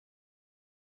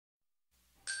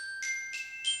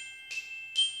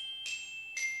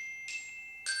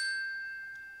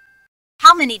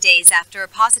How many days after a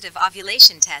positive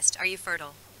ovulation test are you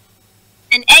fertile?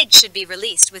 An egg should be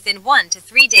released within 1 to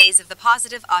 3 days of the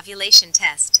positive ovulation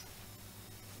test.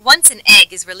 Once an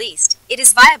egg is released, it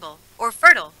is viable, or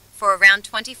fertile, for around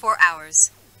 24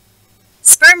 hours.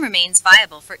 Sperm remains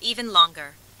viable for even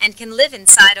longer, and can live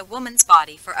inside a woman's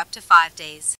body for up to 5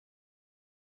 days.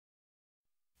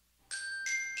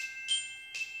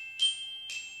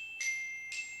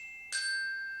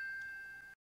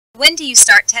 When do you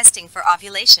start testing for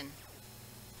ovulation?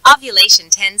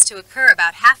 Ovulation tends to occur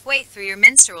about halfway through your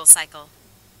menstrual cycle.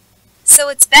 So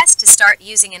it's best to start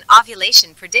using an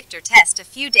ovulation predictor test a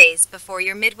few days before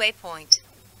your midway point.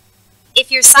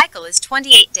 If your cycle is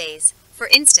 28 days, for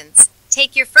instance,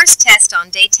 take your first test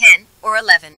on day 10 or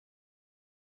 11.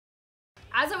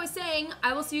 As I was saying,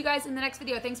 I will see you guys in the next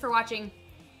video. Thanks for watching.